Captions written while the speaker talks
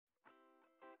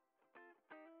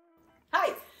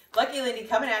Lucky Lindy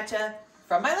coming at you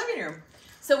from my living room.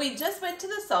 So we just went to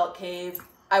the salt cave.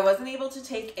 I wasn't able to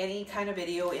take any kind of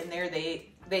video in there.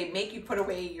 They make you put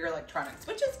away your electronics,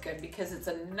 which is good because it's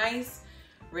a nice,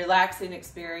 relaxing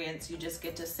experience. You just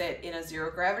get to sit in a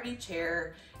zero gravity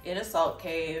chair in a salt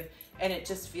cave and it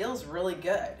just feels really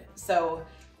good. So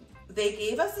they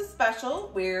gave us a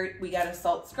special where we got a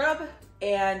salt scrub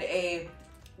and a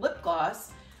lip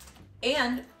gloss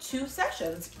and 2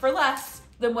 sessions for less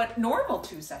than what normal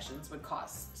 2 sessions would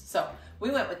cost. So we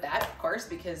went with that, of course,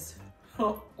 because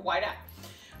why not?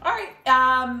 All right,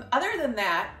 other than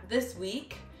that, this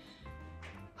week,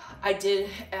 I did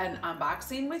an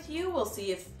unboxing with you. We'll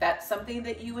see if that's something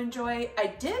that you enjoy. I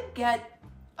did get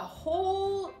a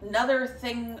whole nother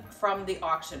thing from the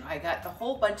auction. I got a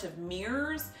whole bunch of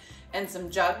mirrors and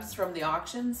some jugs from the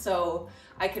auction, so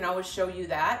I can always show you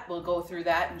that. We'll go through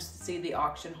that and see the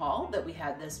auction haul that we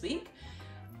had this week.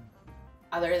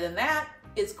 Other than that,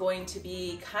 it's going to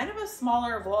be kind of a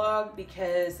smaller vlog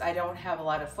because I don't have a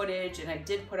lot of footage, and I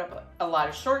did put up a lot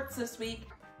of shorts this week.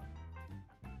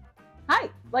 Hi,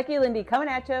 Lucky Lindy coming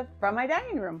at you from my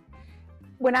dining room.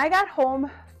 When I got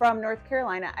home from North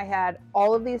Carolina, I had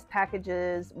all of these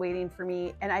packages waiting for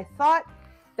me, and I thought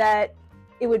that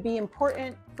it would be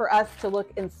important for us to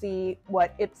look and see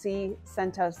what Ipsy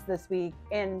sent us this week,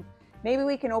 and maybe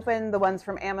we can open the ones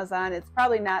from Amazon. It's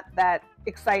probably not that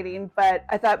exciting, but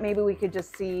I thought maybe we could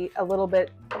just see a little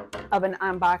bit of an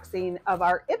unboxing of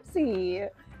our Ipsy.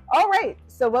 All right,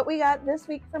 so what we got this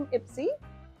week from Ipsy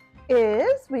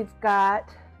is we've got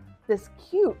this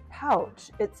cute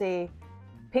pouch. It's a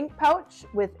pink pouch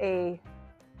with a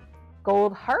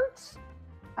gold heart.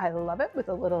 I love it, with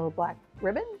a little black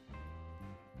ribbon.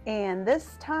 And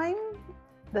this time,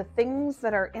 the things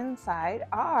that are inside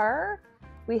are,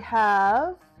 we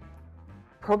have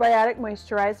probiotic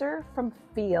moisturizer from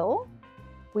Feel.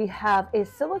 We have a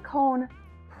silicone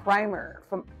primer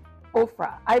from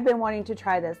Ofra. I've been wanting to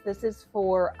try this. This is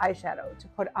for eyeshadow, to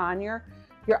put on your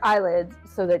eyelids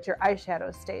so that your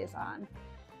eyeshadow stays on.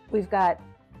 We've got,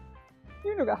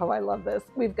 you know how I love this.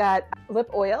 We've got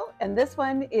lip oil, and this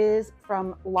one is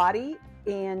from Lottie,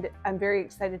 and I'm very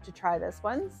excited to try this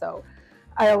one. So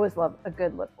I always love a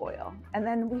good lip oil. And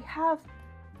then we have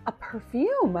a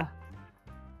perfume.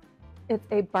 It's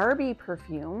a Barbie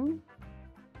perfume.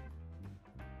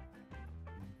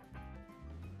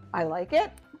 I like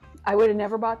it. I would have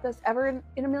never bought this ever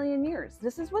in a million years.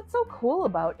 This is what's so cool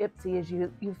about Ipsy, is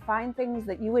you find things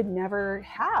that you would never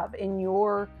have in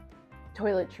your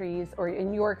toiletries or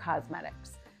in your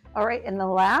cosmetics. All right, and the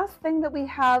last thing that we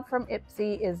have from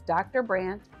Ipsy is Dr.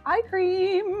 Brandt eye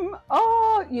cream.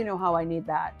 Oh, you know how I need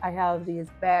that. I have these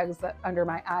bags under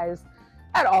my eyes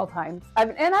at all times.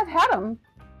 I've had them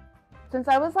since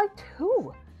I was like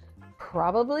 2,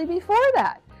 probably before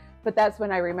that. But that's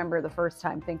when I remember the first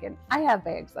time thinking, I have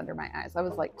bags under my eyes. I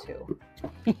was like 2.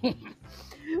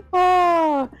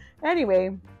 Oh,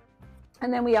 anyway.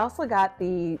 And then we also got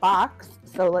the box.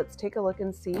 So let's take a look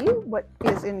and see what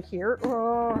is in here.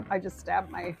 Oh, I just stabbed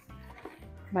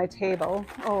my table.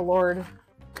 Oh, Lord,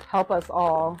 help us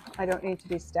all. I don't need to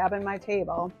be stabbing my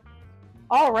table.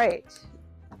 All right.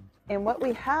 And what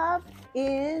we have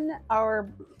in our,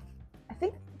 I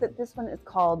think that this one is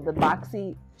called the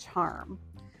Boxy Charm.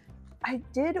 I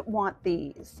did want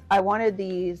these. I wanted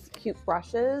these cute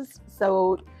brushes.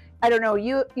 So I don't know,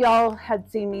 y'all had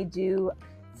seen me do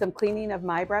some cleaning of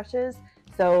my brushes.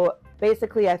 So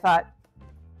basically I thought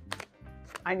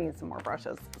I need some more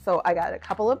brushes. So I got a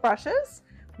couple of brushes.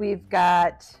 We've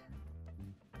got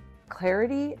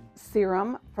Clarity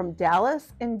Serum from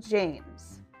Dallas and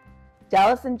James.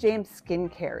 Dallas and James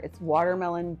Skincare. It's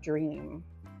Watermelon Dream.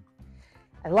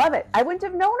 I love it. I wouldn't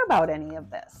have known about any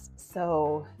of this.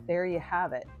 So there you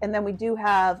have it. And then we do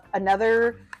have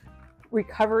another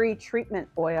recovery treatment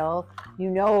oil. You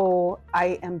know,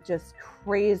 I am just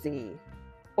crazy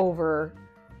over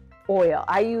oil.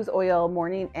 I use oil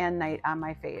morning and night on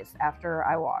my face after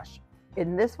I wash.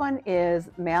 And this one is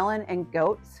Malin and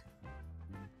Goetz.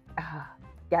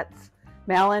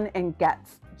 Malin and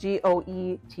Goetz,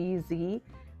 Goetz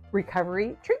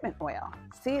recovery treatment oil.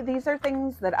 See, these are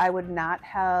things that I would not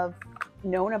have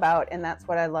known about, and that's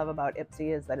what I love about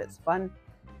Ipsy, is that it's fun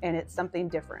and it's something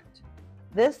different.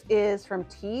 This is from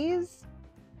Tease.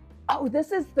 Oh,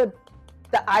 this is the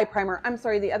eye primer. I'm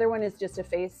sorry, the other one is just a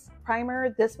face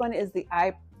primer. This one is the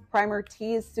eye primer,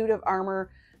 Tease Suit of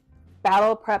Armor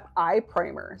Battle Prep Eye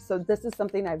Primer. So this is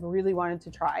something I've really wanted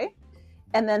to try.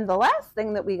 And then the last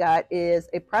thing that we got is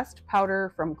a pressed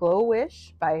powder from Glow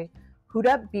Wish by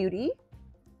Huda Beauty,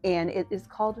 and it is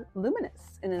called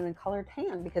Luminous and in a color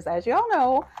tan, because as you all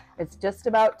know, It's just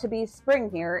about to be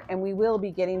spring here, and we will be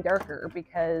getting darker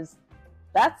because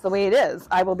that's the way it is.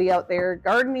 I will be out there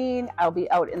gardening. I'll be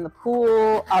out in the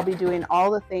pool. I'll be doing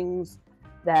all the things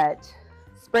that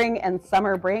spring and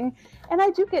summer bring. And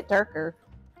I do get darker.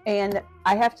 And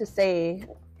I have to say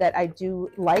that I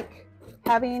do like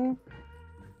having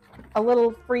a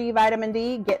little free vitamin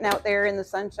D, getting out there in the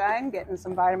sunshine, getting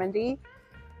some vitamin D.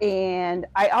 And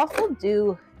I also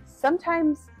do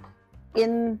sometimes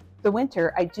in the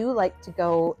winter, I do like to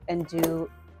go and do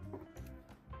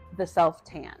the self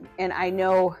tan. And I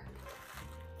know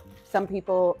some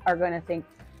people are going to think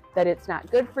that it's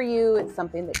not good for you. It's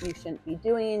something that you shouldn't be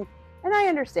doing. And I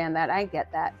understand that. I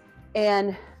get that.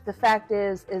 And the fact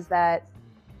is that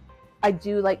I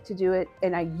do like to do it.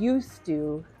 And I used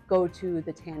to go to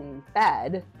the tanning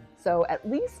bed. So at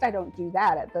least I don't do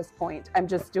that at this point. I'm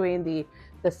just doing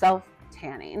the self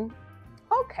tanning.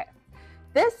 Okay.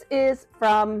 This is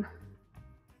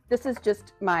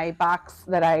just my box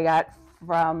that I got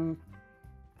from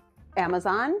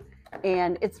Amazon,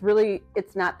 and it's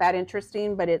not that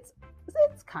interesting, but it's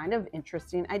kind of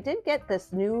interesting. I did get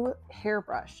this new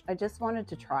hairbrush. I just wanted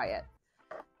to try it.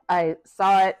 I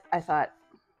saw it. I thought,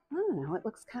 I don't know, it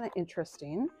looks kind of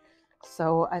interesting.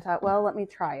 So I thought, well, let me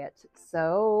try it.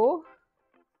 So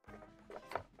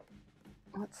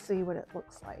let's see what it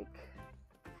looks like.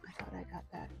 I thought I got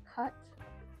that cut.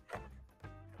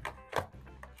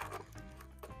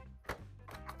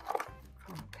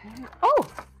 Okay. Oh,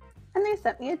 and they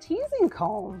sent me a teasing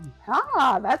comb.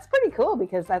 Ah, that's pretty cool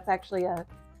because that's actually a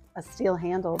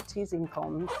steel-handled teasing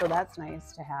comb. So that's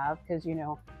nice to have because, you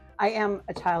know, I am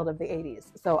a child of the 80s.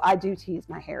 So I do tease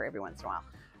my hair every once in a while.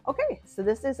 Okay, so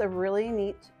this is a really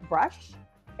neat brush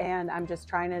and I'm just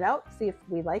trying it out, see if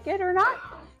we like it or not.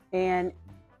 And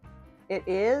it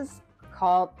is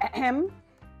called Ahem,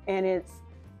 and it's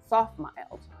Soft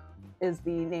Mild is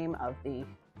the name of the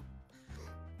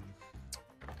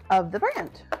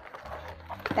brand.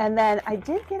 And then I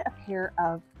did get a pair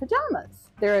of pajamas.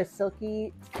 They're a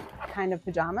silky kind of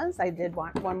pajamas. I did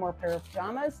want one more pair of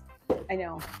pajamas. I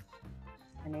know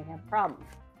I may have problems.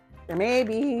 There may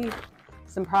be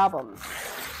some problems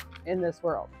in this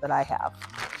world that I have.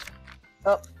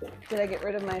 Oh, did I get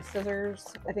rid of my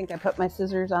scissors? I think I put my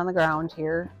scissors on the ground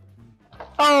here.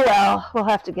 Oh well, we'll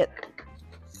have to get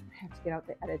out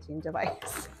the editing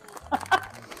device.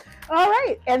 All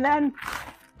right, and then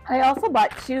I also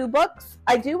bought 2 books.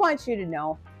 I do want you to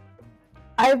know,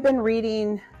 I've been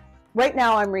reading, right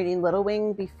now I'm reading Little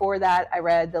Wing. Before that, I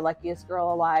read The Luckiest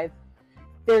Girl Alive.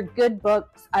 They're good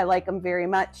books. I like them very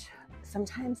much.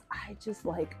 Sometimes I just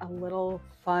like a little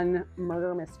fun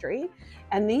murder mystery.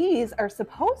 And these are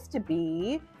supposed to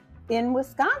be in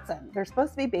Wisconsin. They're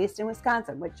supposed to be based in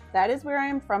Wisconsin, which that is where I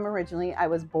am from originally. I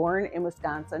was born in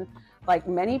Wisconsin. Like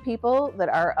many people that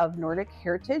are of Nordic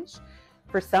heritage,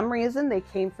 for some reason they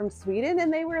came from Sweden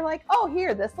and they were like, oh,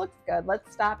 here, this looks good.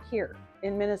 Let's stop here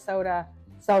in Minnesota,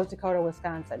 South Dakota,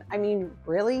 Wisconsin. I mean,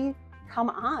 really? Come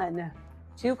on.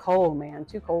 Too cold, man.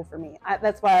 Too cold for me.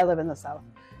 That's why I live in the South.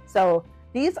 So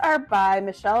these are by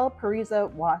Michelle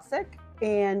Pariza Wasik,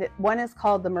 and one is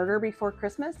called The Murder Before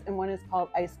Christmas and one is called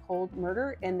Ice Cold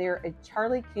Murder, and they're a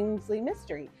Charlie Kingsley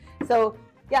mystery. So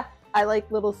yeah, I like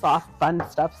little soft fun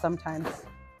stuff sometimes.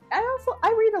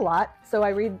 I read a lot, so I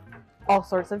read all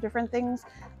sorts of different things.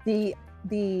 The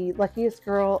Luckiest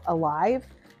Girl Alive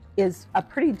is a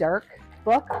pretty dark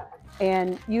book,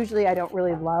 and usually I don't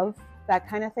really love that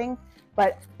kind of thing,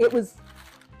 but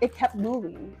it kept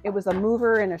moving. It was a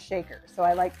mover and a shaker, so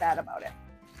I like that about it.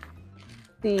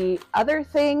 The other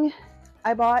thing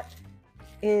I bought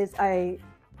is I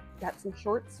got some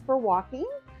shorts for walking.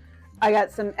 I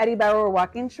got some Eddie Bauer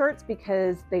walking shorts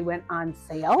because they went on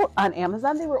sale on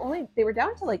Amazon. They were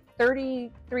down to like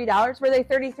 $33. Were they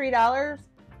 $33?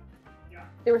 Yeah.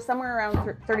 They were somewhere around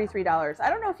 $33. I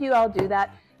don't know if you all do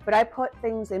that, but I put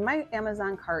things in my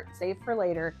Amazon cart, save for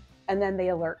later, and then they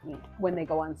alert me when they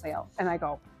go on sale. And I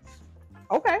go,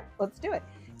 okay, let's do it.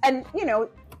 And you know,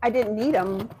 I didn't need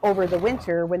them over the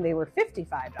winter when they were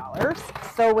 $55.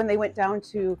 So when they went down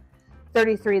to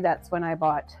 $33, that's when I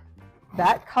bought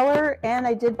that color. And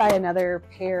I did buy another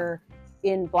pair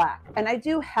in black. And I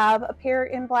do have a pair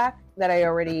in black that I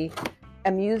already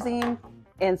am using.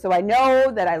 And so I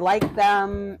know that I like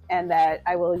them and that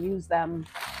I will use them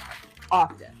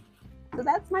often. So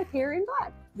that's my pair in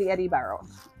black, the Eddie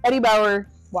Bauer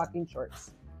walking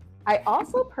shorts. I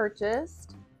also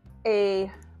purchased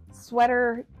a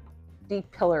sweater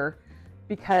deep pillar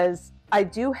because I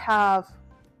do have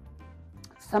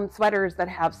some sweaters that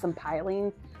have some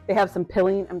piling. They have some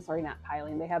pilling. I'm sorry, not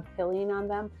piling. They have pilling on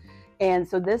them. And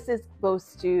so this is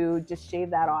supposed to just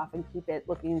shave that off and keep it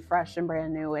looking fresh and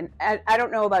brand new. And I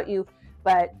don't know about you,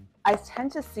 but I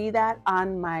tend to see that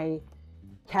on my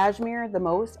cashmere the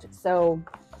most. So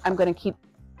I'm going to keep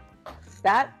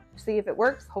that, see if it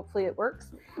works. Hopefully it works.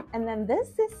 And then this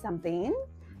is something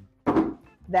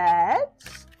that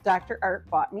Dr. Art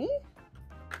bought me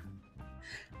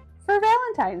for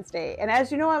Valentine's Day. And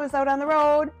as you know, I was out on the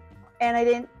road and I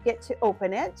didn't get to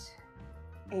open it.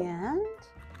 And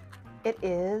it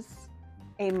is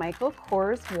a Michael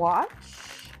Kors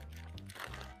watch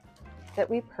that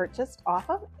we purchased off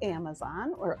of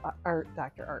Amazon, or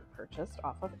Dr. Art purchased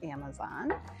off of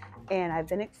Amazon. And I've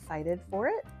been excited for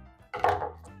it.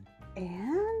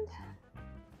 And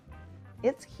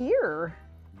it's here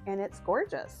and it's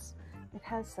gorgeous. It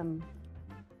has some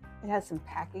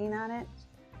packing on it,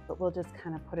 but we'll just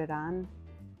kind of put it on.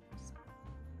 Just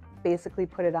basically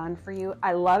put it on for you.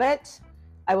 I love it.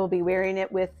 I will be wearing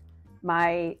it with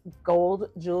my gold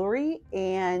jewelry,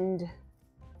 and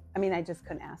I mean, I just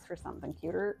couldn't ask for something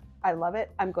cuter. I love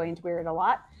it. I'm going to wear it a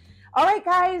lot. All right,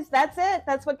 guys, that's it.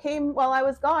 That's what came while I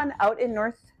was gone out in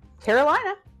North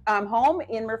Carolina. I'm home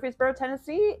in Murfreesboro,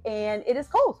 Tennessee, and it is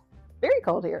cold, very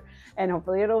cold here. And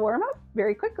hopefully it'll warm up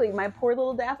very quickly. My poor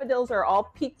little daffodils are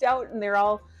all peeked out and they're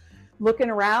all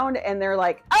looking around and they're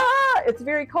like, ah, it's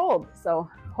very cold. So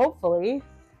hopefully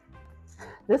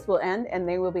this will end and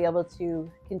they will be able to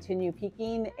continue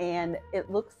peaking. And it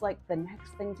looks like the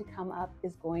next thing to come up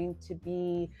is going to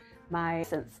be my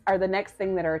scents are the next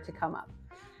thing that are to come up.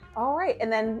 All right.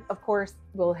 And then of course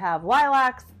we'll have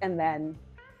lilacs and then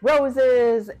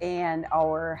roses and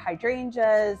our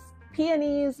hydrangeas.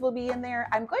 Peonies will be in there.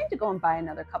 I'm going to go and buy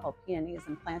another couple peonies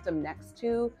and plant them next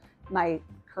to my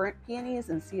current peonies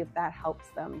and see if that helps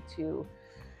them to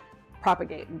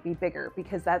propagate and be bigger,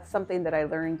 because that's something that I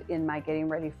learned in my getting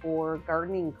ready for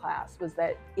gardening class, was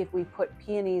that if we put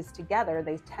peonies together,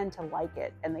 they tend to like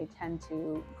it and they tend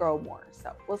to grow more.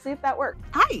 So we'll see if that works.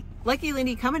 Hi, Lucky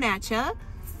Lindy coming at you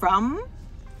from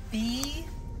the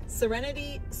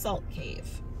Serenity Salt Cave.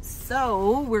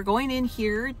 So we're going in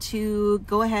here to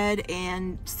go ahead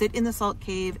and sit in the salt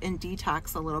cave and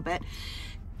detox a little bit.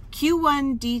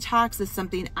 Q1 detox is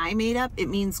something I made up. It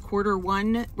means quarter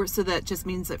 1, so that just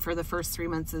means that for the first 3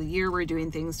 months of the year, we're doing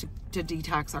things to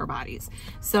detox our bodies.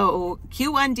 So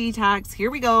Q1 detox, here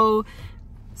we go.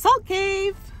 Salt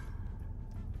cave.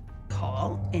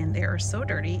 Call, and they are so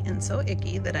dirty and so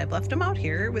icky that I've left them out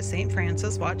here with St.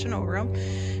 Francis watching over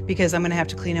them, because I'm gonna have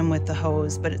to clean them with the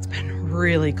hose, but it's been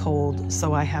really cold,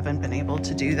 so I haven't been able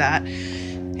to do that.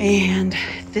 And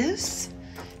this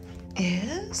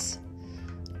is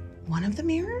one of the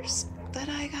mirrors that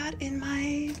I got in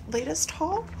my latest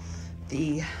haul,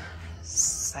 the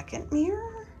second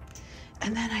mirror,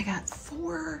 and then I got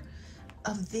 4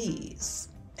 of these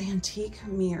antique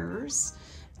mirrors,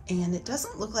 and it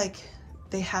doesn't look like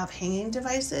they have hanging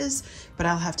devices, but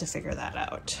I'll have to figure that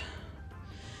out.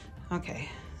 Okay,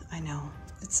 I know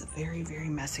it's a very, very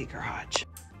messy garage.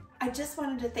 I just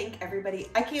wanted to thank everybody.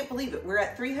 I can't believe it. We're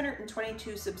at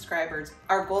 322 subscribers.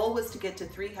 Our goal was to get to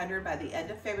 300 by the end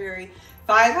of February,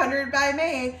 500 by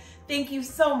May. Thank you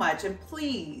so much. And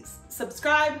please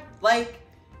subscribe, like,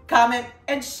 comment,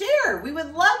 and share. We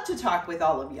would love to talk with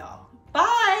all of y'all.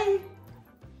 Bye.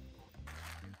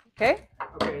 Okay.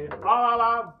 Okay. La la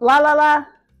la. La la la.